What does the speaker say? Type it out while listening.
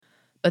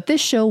But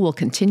this show will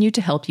continue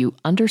to help you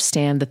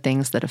understand the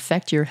things that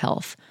affect your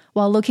health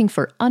while looking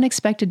for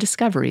unexpected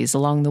discoveries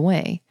along the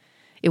way.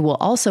 It will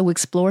also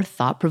explore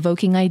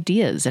thought-provoking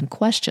ideas and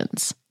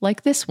questions,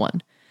 like this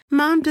one.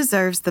 Mom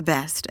deserves the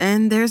best,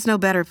 and there's no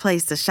better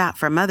place to shop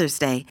for Mother's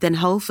Day than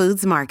Whole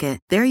Foods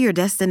Market. They're your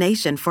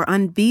destination for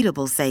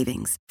unbeatable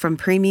savings, from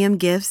premium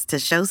gifts to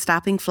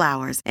show-stopping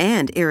flowers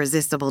and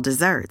irresistible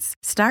desserts.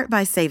 Start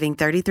by saving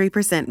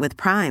 33% with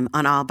Prime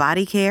on all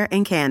body care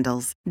and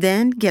candles.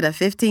 Then get a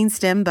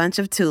 15-stem bunch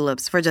of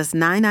tulips for just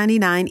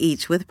 $9.99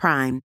 each with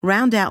Prime.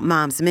 Round out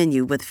Mom's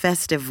menu with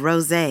festive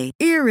rosé,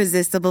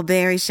 irresistible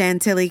berry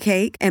chantilly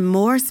cake, and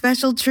more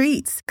special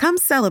treats. Come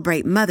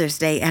celebrate Mother's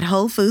Day at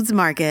Whole Foods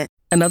Market.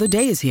 Another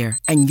day is here,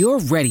 and you're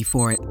ready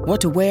for it.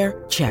 What to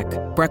wear? Check.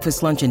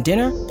 Breakfast, lunch, and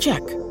dinner? Check.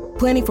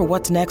 Planning for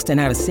what's next and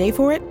how to save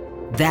for it?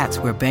 That's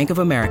where Bank of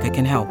America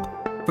can help.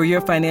 For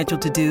your financial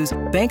to-dos,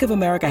 Bank of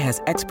America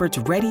has experts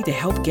ready to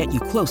help get you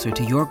closer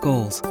to your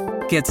goals.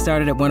 Get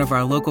started at one of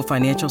our local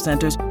financial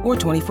centers or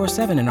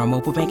 24/7 in our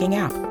mobile banking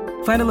app.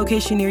 Find a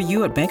location near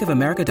you at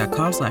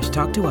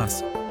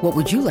bankofamerica.com/talktous. What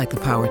would you like the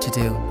power to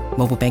do?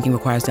 Mobile banking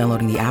requires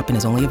downloading the app and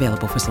is only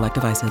available for select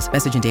devices.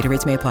 Message and data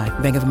rates may apply.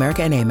 Bank of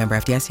America N.A., member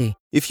FDIC.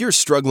 If you're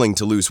struggling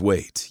to lose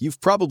weight,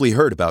 you've probably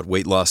heard about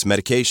weight loss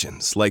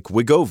medications like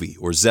Wegovy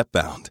or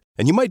Zepbound,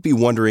 and you might be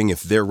wondering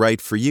if they're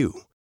right for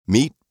you.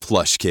 Meet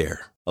PlushCare,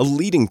 a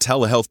leading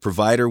telehealth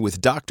provider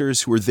with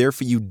doctors who are there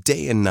for you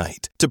day and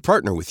night to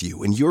partner with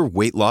you in your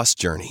weight loss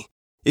journey.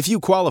 If you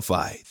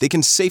qualify, they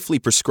can safely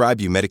prescribe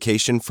you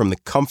medication from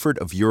the comfort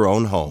of your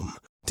own home.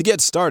 To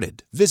get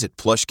started, visit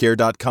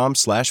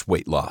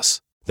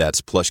plushcare.com/weight-loss.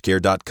 That's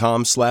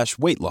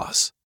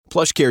plushcare.com/weight-loss.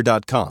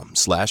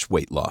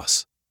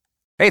 plushcare.com/weight-loss.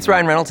 Hey, it's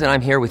Ryan Reynolds, and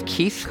I'm here with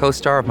Keith,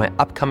 co-star of my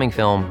upcoming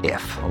film,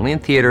 If, only in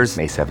theaters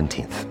May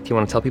 17th. Do you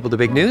want to tell people the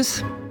big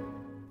news?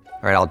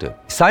 All right, I'll do it.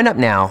 Sign up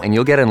now and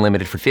you'll get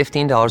unlimited for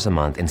 $15 a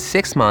month and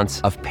 6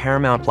 months of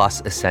Paramount Plus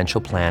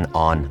Essential Plan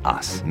on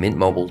us.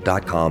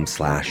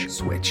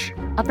 MintMobile.com/switch.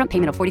 Upfront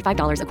payment of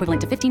 $45 equivalent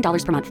to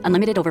 $15 per month.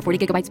 Unlimited over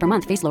 40 gigabytes per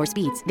month. Face lower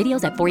speeds.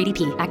 Videos at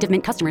 480p. Active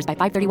Mint customers by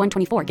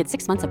 531.24 get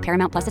 6 months of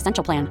Paramount Plus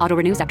Essential Plan. Auto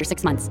renews after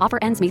 6 months. Offer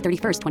ends May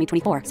 31st,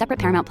 2024. Separate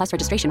Paramount Plus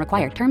registration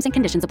required. Terms and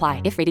conditions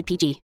apply if rated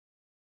PG.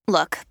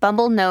 Look,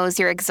 Bumble knows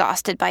you're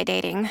exhausted by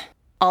dating.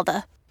 All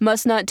the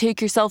must not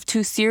take yourself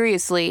too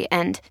seriously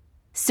and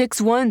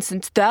 6'1"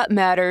 since that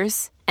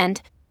matters.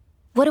 And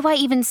what do I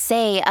even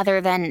say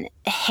other than,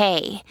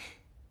 hey?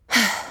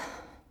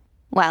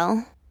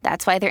 Well,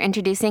 that's why they're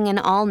introducing an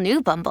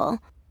all-new Bumble,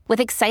 with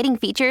exciting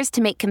features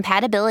to make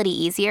compatibility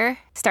easier,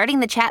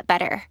 starting the chat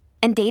better,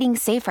 and dating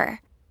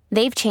safer.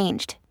 They've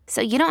changed,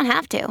 so you don't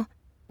have to.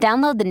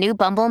 Download the new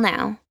Bumble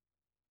now.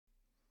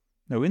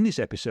 Now, in this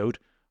episode,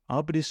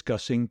 I'll be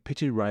discussing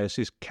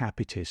Pityriasis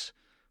capitis,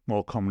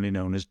 more commonly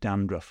known as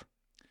dandruff.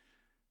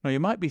 Now, you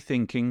might be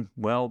thinking,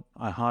 well,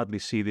 I hardly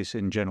see this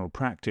in general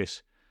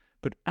practice,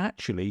 but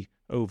actually,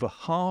 over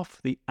half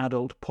the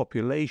adult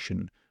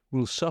population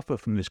will suffer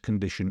from this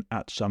condition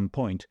at some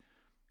point.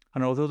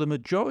 And although the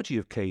majority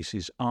of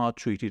cases are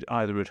treated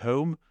either at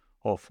home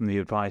or from the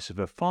advice of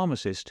a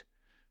pharmacist,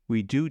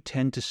 we do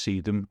tend to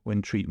see them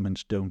when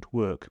treatments don't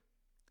work.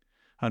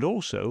 And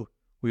also,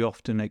 we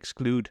often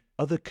exclude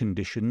other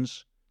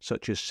conditions,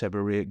 such as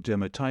seborrheic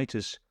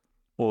dermatitis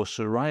or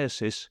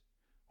psoriasis,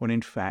 when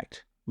in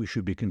fact we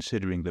should be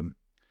considering them.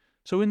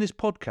 So in this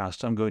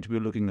podcast, I'm going to be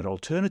looking at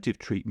alternative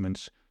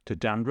treatments to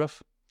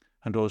dandruff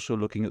and also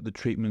looking at the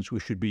treatments we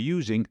should be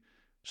using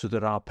so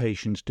that our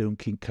patients don't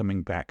keep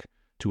coming back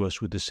to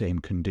us with the same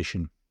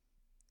condition.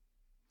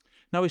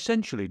 Now,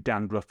 essentially,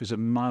 dandruff is a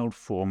mild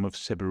form of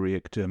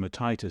seborrheic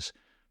dermatitis,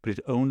 but it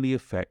only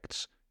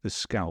affects the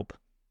scalp.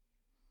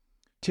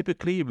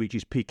 Typically, it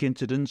reaches peak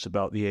incidence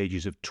about the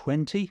ages of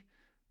 20,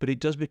 but it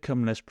does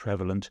become less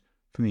prevalent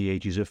from the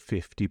ages of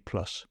 50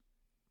 plus.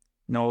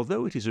 Now,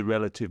 although it is a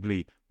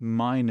relatively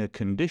minor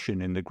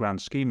condition in the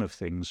grand scheme of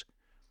things,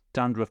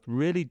 dandruff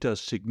really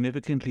does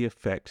significantly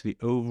affect the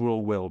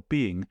overall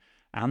well-being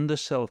and the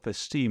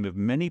self-esteem of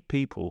many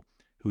people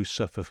who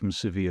suffer from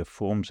severe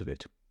forms of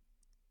it.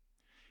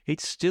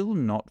 It's still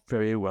not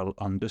very well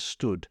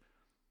understood,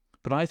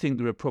 but I think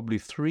there are probably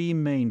 3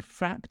 main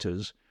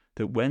factors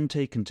that, when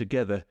taken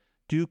together,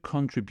 do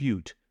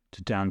contribute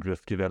to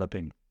dandruff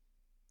developing.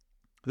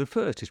 The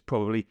first is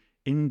probably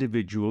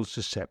individual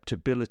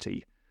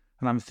susceptibility,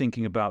 and I'm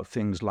thinking about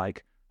things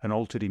like an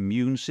altered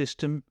immune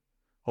system,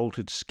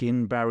 altered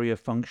skin barrier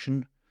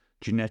function,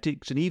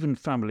 genetics, and even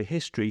family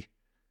history,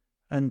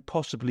 and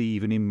possibly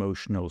even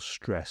emotional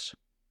stress.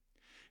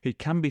 It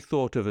can be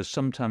thought of as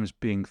sometimes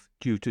being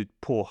due to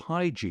poor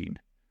hygiene,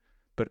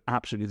 but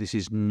absolutely this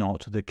is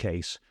not the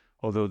case,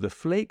 although the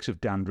flakes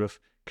of dandruff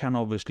can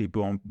obviously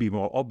be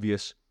more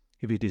obvious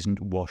if it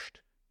isn't washed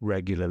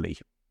regularly.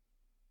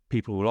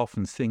 People will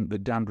often think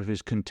that dandruff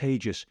is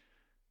contagious,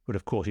 but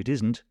of course it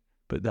isn't,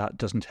 but that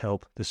doesn't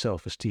help the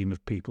self-esteem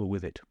of people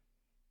with it.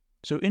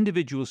 So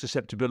individual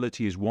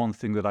susceptibility is one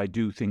thing that I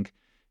do think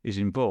is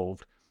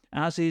involved,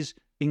 as is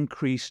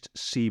increased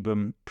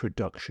sebum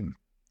production.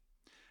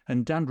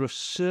 And dandruff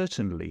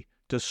certainly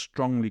does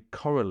strongly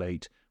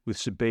correlate with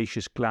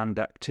sebaceous gland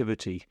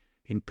activity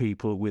in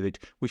people with it,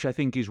 which I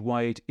think is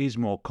why it is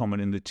more common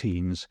in the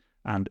teens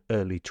and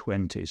early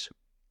 20s.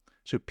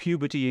 So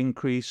puberty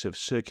increase of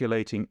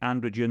circulating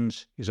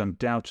androgens is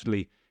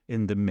undoubtedly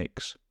in the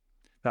mix.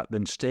 That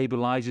then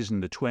stabilizes in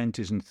the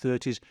 20s and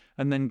 30s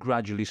and then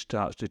gradually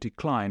starts to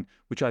decline,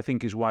 which I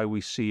think is why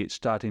we see it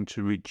starting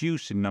to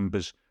reduce in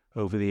numbers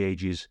over the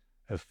ages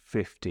of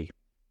 50.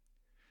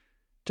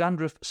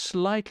 Dandruff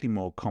slightly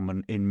more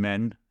common in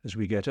men as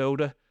we get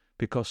older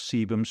because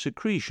sebum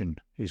secretion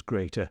is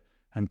greater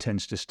and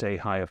tends to stay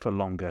higher for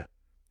longer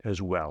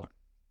as well.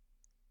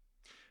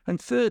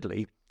 And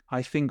thirdly,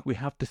 I think we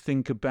have to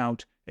think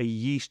about a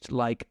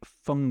yeast-like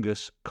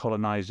fungus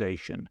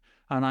colonization,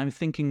 and I'm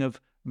thinking of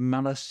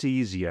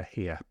Malassezia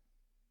here.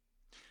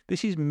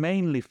 This is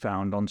mainly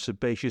found on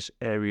sebaceous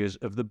areas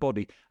of the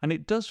body, and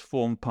it does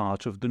form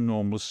part of the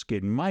normal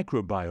skin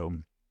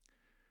microbiome.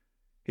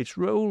 Its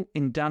role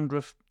in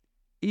dandruff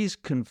is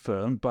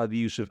confirmed by the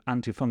use of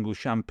antifungal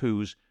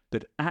shampoos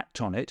that act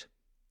on it,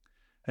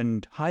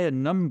 and higher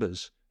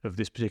numbers of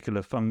this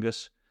particular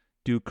fungus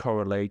do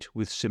correlate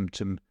with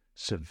symptom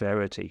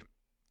severity.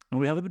 And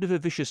we have a bit of a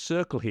vicious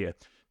circle here,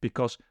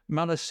 because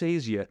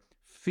Malassezia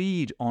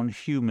feed on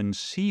human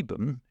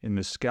sebum in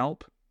the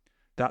scalp.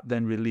 That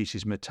then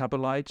releases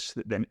metabolites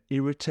that then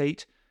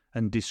irritate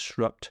and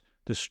disrupt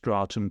the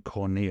stratum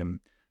corneum,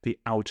 the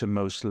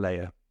outermost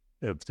layer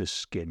of the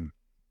skin.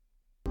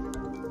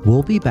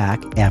 We'll be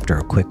back after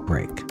a quick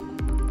break.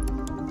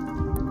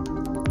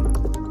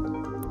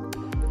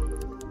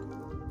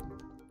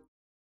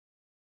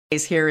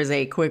 Here is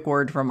a quick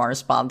word from our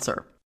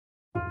sponsor.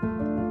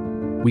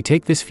 We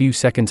take this few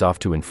seconds off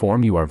to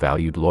inform you, our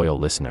valued loyal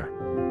listener,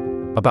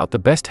 about the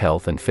best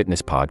health and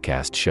fitness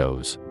podcast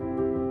shows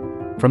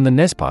from the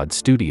Nespod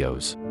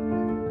Studios.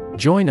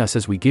 Join us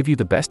as we give you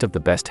the best of the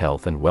best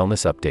health and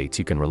wellness updates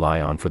you can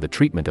rely on for the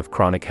treatment of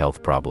chronic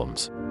health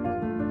problems.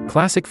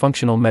 Classic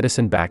functional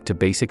medicine back to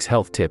basics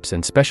health tips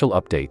and special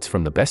updates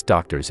from the best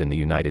doctors in the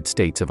United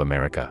States of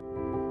America.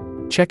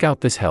 Check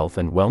out this health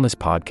and wellness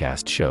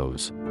podcast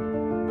shows.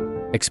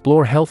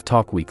 Explore Health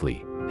Talk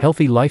Weekly,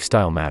 Healthy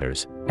Lifestyle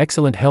Matters,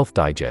 Excellent Health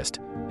Digest,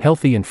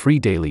 Healthy and Free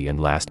Daily, and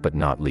last but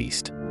not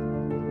least,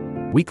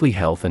 Weekly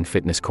Health and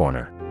Fitness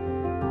Corner.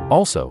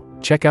 Also,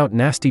 check out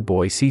Nasty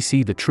Boy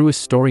CC, the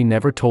truest story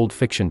never told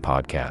fiction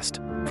podcast,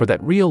 for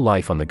that real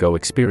life on the go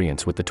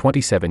experience with the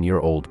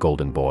 27-year-old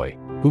golden boy,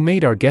 who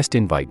made our guest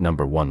invite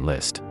 #1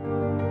 list.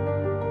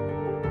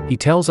 He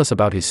tells us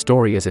about his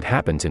story as it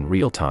happens in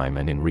real time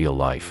and in real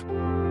life.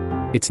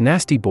 It's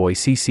Nasty Boy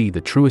CC,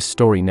 the truest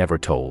story never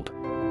told.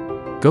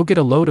 Go get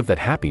a load of that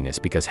happiness,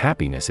 because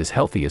happiness is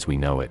healthy as we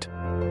know it.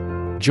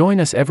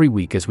 Join us every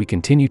week as we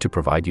continue to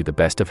provide you the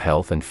best of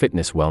health and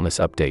fitness wellness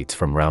updates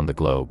from around the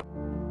globe.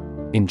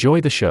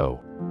 Enjoy the show.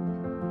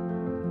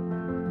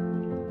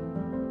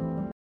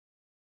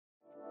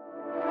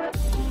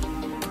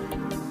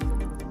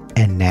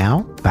 And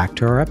now, back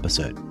to our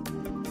episode.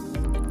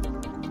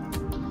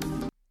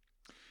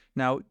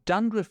 Now,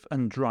 dandruff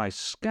and dry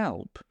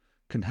scalp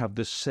can have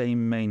the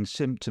same main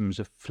symptoms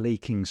of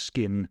flaking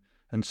skin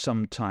and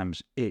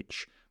sometimes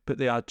itch, but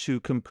they are two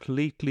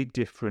completely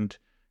different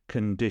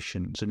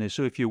conditions. And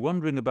so if you're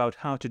wondering about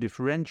how to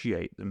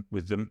differentiate them,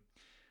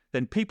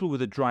 then people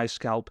with a dry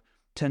scalp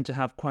tend to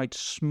have quite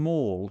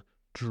small,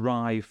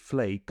 dry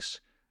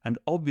flakes and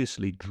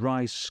obviously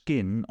dry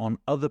skin on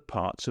other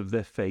parts of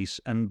their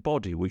face and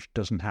body, which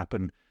doesn't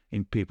happen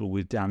in people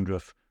with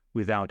dandruff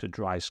without a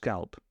dry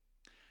scalp.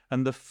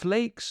 And the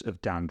flakes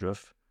of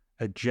dandruff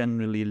are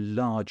generally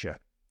larger,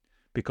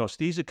 because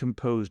these are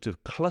composed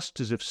of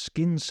clusters of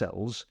skin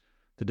cells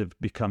that have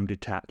become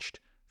detached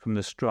from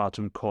the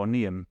stratum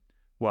corneum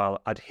while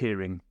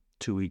adhering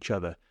to each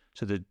other.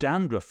 So the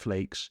dandruff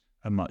flakes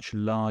are much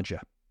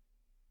larger.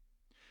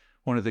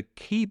 One of the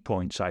key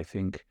points, I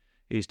think,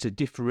 is to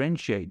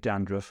differentiate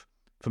dandruff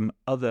from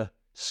other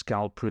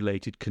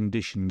scalp-related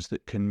conditions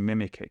that can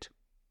mimic it.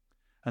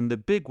 And the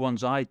big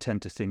ones I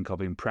tend to think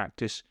of in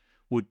practice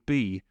would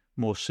be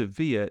more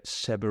severe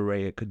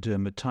seborrheic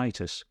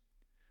dermatitis.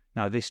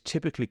 Now, this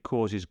typically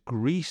causes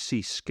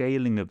greasy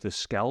scaling of the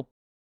scalp.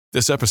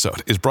 This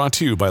episode is brought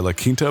to you by La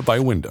Quinta by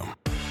Wyndham.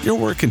 Your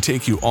work can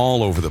take you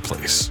all over the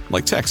place,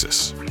 like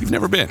Texas. You've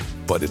never been,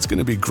 but it's going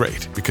to be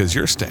great because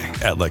you're staying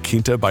at La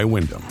Quinta by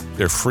Wyndham.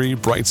 Their free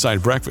Bright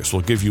Side breakfast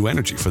will give you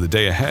energy for the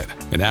day ahead.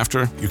 And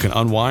after, you can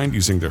unwind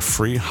using their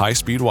free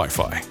high-speed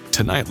Wi-Fi.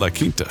 Tonight, La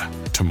Quinta.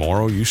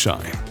 Tomorrow, you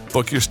shine.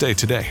 Book your stay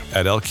today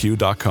at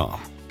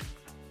lq.com.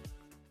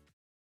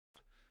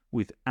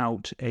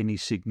 Without any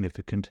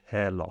significant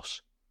hair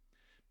loss.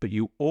 But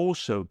you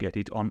also get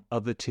it on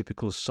other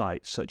typical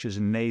sites such as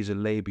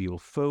nasolabial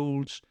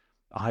folds,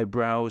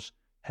 eyebrows,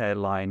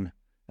 hairline,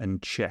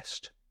 and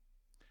chest.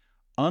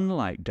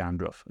 Unlike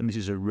dandruff, and this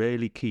is a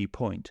really key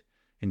point,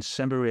 in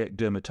seborrheic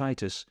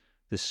dermatitis,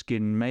 the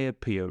skin may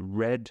appear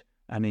red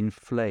and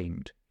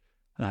inflamed.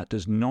 That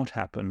does not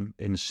happen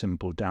in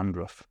simple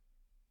dandruff.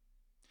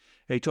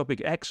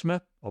 Atopic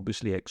eczema,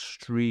 obviously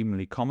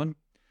extremely common,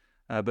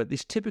 but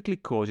this typically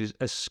causes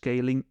a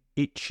scaling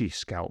itchy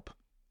scalp.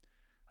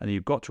 And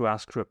you've got to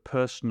ask for a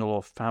personal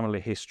or family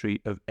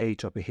history of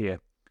atopy here,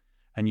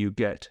 and you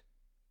get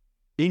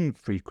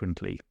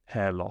infrequently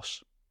hair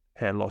loss.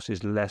 Hair loss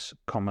is less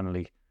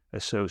commonly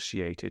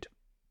associated.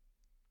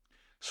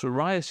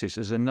 Psoriasis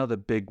is another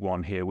big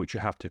one here which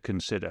you have to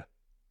consider.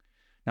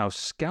 Now,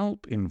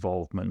 scalp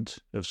involvement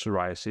of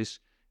psoriasis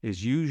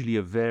is usually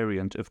a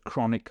variant of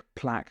chronic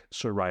plaque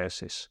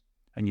psoriasis,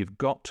 and you've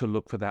got to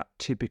look for that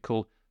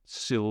typical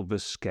silver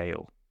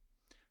scale.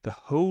 The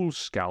whole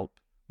scalp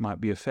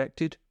might be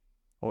affected,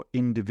 or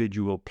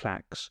individual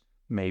plaques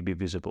may be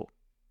visible.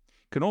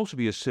 It can also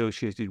be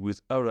associated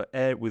with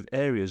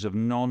areas of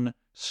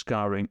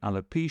non-scarring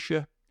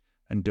alopecia,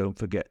 and don't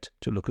forget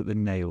to look at the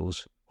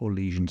nails or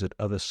lesions at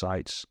other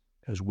sites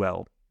as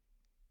well.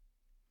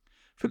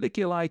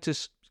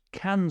 Folliculitis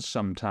can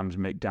sometimes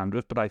make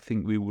dandruff, but I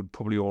think we would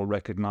probably all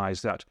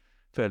recognise that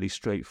fairly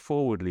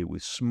straightforwardly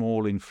with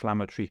small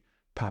inflammatory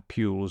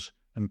papules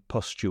and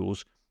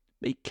pustules.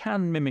 It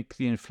can mimic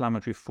the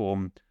inflammatory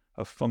form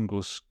of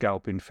fungal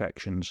scalp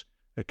infections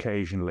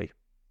occasionally.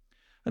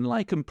 And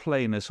lichen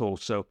planus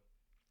also,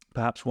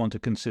 perhaps one to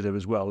consider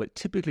as well. It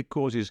typically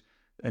causes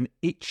an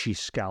itchy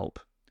scalp,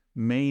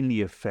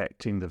 mainly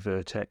affecting the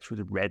vertex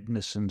with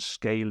redness and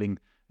scaling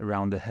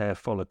around the hair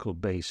follicle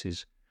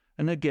bases.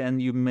 And again,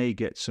 you may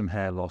get some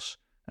hair loss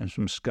and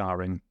some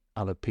scarring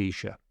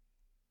alopecia.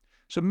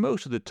 So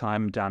most of the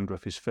time,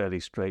 dandruff is fairly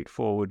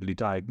straightforwardly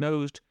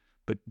diagnosed,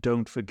 but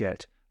don't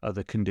forget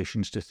other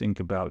conditions to think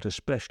about,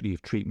 especially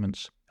if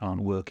treatments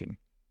aren't working.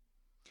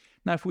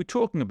 Now, if we're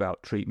talking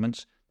about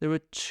treatments, there are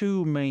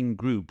two main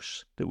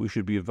groups that we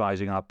should be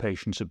advising our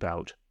patients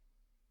about.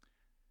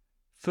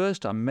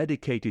 First are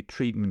medicated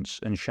treatments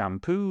and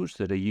shampoos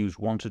that are used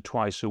once or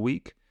twice a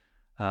week,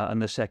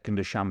 and the second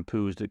are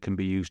shampoos that can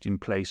be used in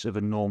place of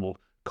a normal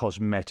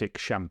cosmetic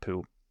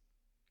shampoo.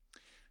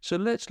 So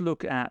let's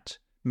look at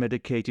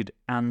medicated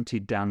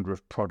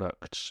anti-dandruff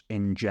products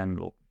in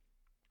general.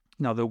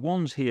 Now, the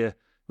ones here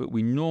that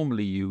we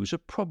normally use are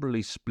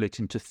probably split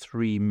into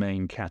three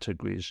main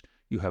categories.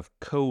 You have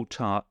coal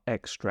tar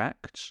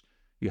extracts,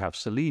 you have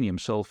selenium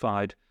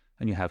sulfide,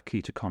 and you have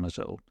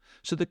ketoconazole.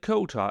 So the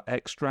coal tar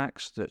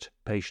extracts that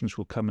patients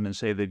will come in and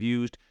say they've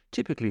used,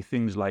 typically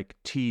things like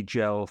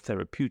T-gel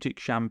therapeutic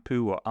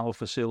shampoo or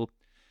Alpha-Sil,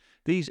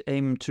 these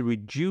aim to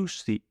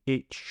reduce the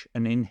itch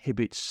and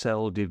inhibit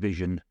cell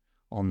division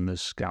on the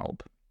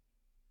scalp.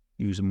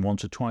 Use them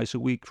once or twice a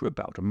week for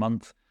about a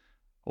month,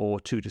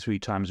 or 2 to 3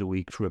 times a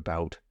week for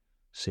about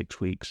 6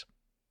 weeks.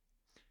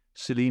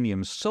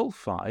 Selenium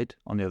sulfide,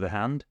 on the other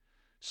hand,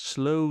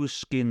 slows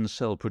skin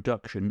cell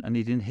production and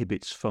it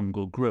inhibits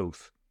fungal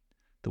growth.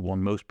 The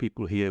one most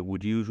people here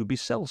would use would be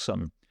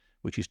Selsun,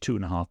 which is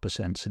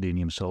 2.5%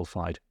 selenium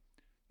sulfide.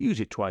 Use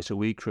it twice a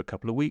week for a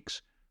couple of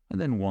weeks, and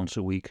then once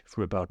a week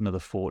for about another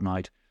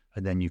fortnight,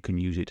 and then you can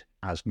use it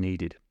as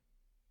needed.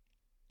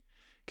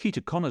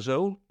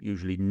 Ketoconazole,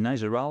 usually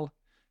Nizoral,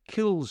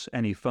 kills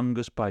any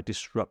fungus by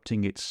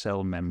disrupting its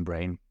cell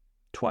membrane,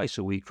 twice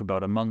a week for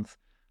about a month,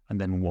 and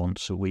then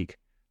once a week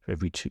for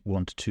every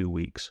 1 to 2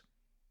 weeks.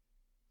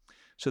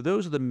 So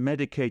those are the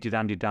medicated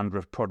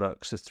anti-dandruff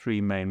products, the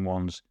three main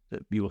ones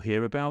that you'll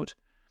hear about.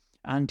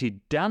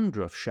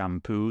 Anti-dandruff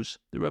shampoos,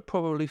 there are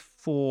probably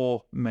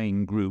 4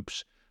 main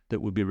groups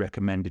that would be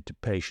recommended to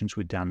patients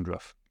with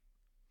dandruff.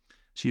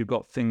 So you've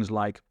got things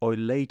like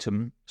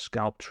oilatum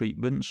scalp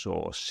treatments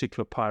or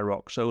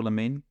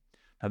cyclopyroxolamine.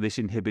 Now this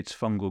inhibits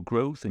fungal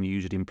growth and you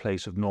use it in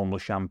place of normal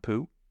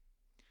shampoo.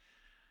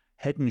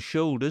 Head and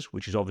Shoulders,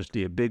 which is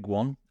obviously a big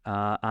one,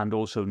 and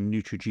also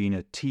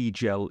Neutrogena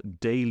T-gel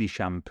daily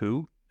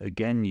shampoo,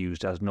 again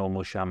used as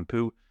normal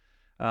shampoo,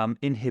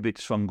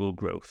 inhibits fungal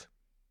growth.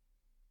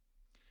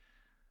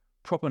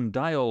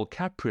 Propandiol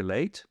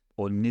caprylate,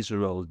 or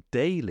Nizoral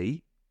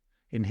daily,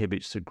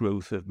 inhibits the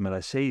growth of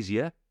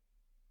melassasia.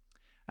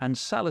 And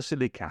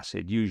salicylic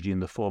acid, usually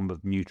in the form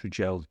of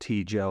Neutrogena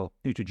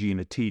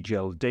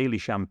T-gel daily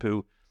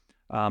shampoo,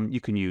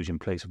 you can use in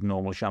place of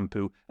normal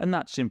shampoo, and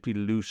that simply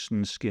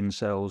loosens skin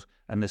cells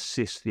and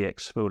assists the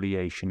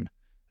exfoliation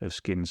of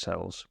skin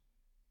cells.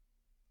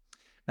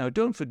 Now,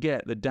 don't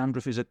forget that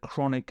dandruff is a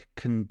chronic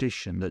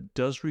condition that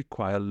does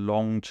require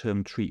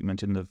long-term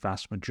treatment in the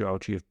vast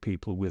majority of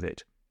people with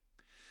it.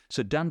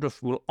 So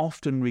dandruff will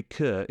often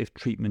recur if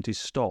treatment is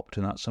stopped,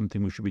 and that's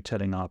something we should be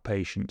telling our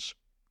patients.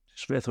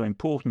 It's therefore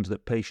important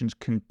that patients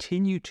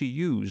continue to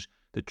use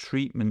the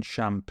treatment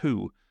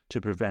shampoo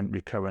to prevent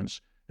recurrence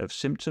of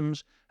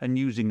symptoms, and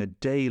using a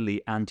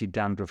daily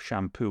anti-dandruff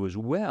shampoo as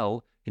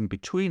well in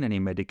between any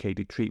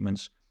medicated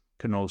treatments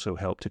can also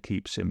help to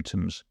keep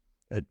symptoms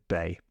at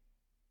bay.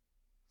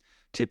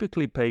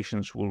 Typically,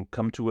 patients will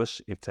come to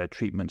us if their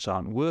treatments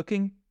aren't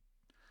working,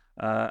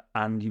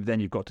 and then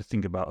you've got to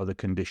think about other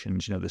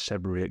conditions, the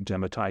seborrheic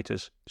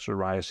dermatitis,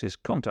 psoriasis,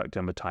 contact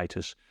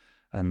dermatitis,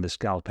 and the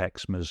scalp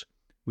eczemas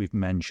we've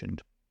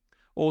mentioned.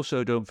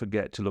 Also, don't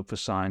forget to look for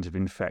signs of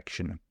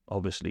infection.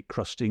 Obviously,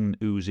 crusting,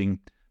 oozing,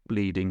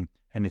 bleeding,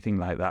 anything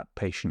like that,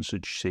 patients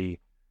should see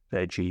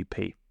their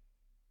GP.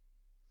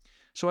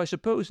 So I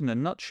suppose in a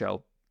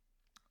nutshell,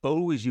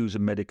 always use a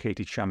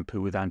medicated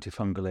shampoo with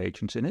antifungal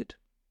agents in it.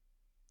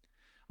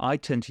 I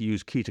tend to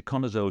use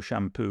ketoconazole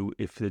shampoo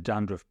if the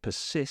dandruff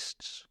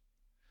persists,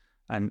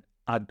 and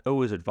I'd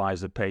always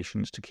advise the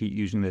patients to keep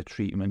using their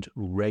treatment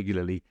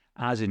regularly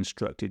as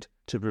instructed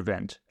to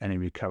prevent any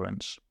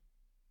recurrence.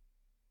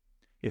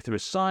 If there are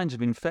signs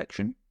of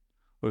infection,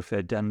 or if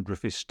their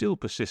dandruff is still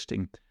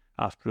persisting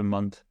after a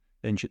month,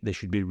 then they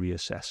should be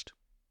reassessed.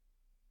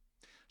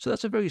 So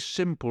that's a very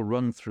simple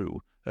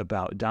run-through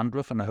about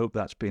dandruff, and I hope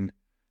that's been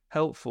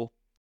helpful.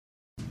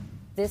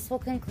 This will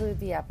conclude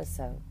the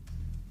episode.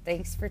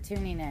 Thanks for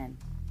tuning in.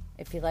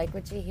 If you like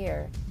what you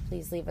hear,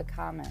 please leave a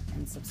comment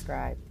and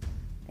subscribe.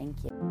 Thank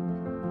you.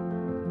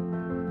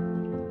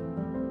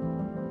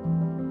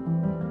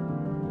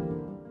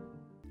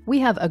 We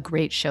have a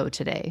great show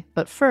today,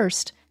 but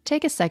first,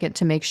 take a second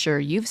to make sure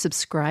you've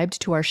subscribed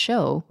to our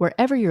show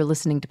wherever you're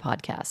listening to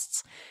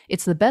podcasts.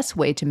 It's the best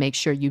way to make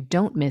sure you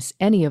don't miss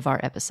any of our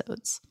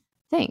episodes.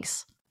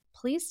 Thanks.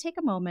 Please take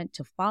a moment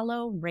to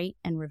follow, rate,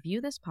 and review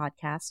this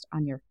podcast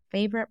on your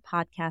favorite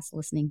podcast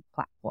listening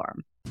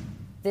platform.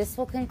 This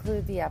will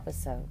conclude the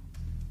episode.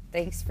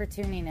 Thanks for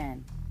tuning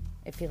in.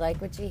 If you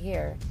like what you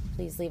hear,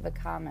 please leave a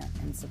comment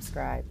and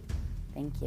subscribe. Thank you.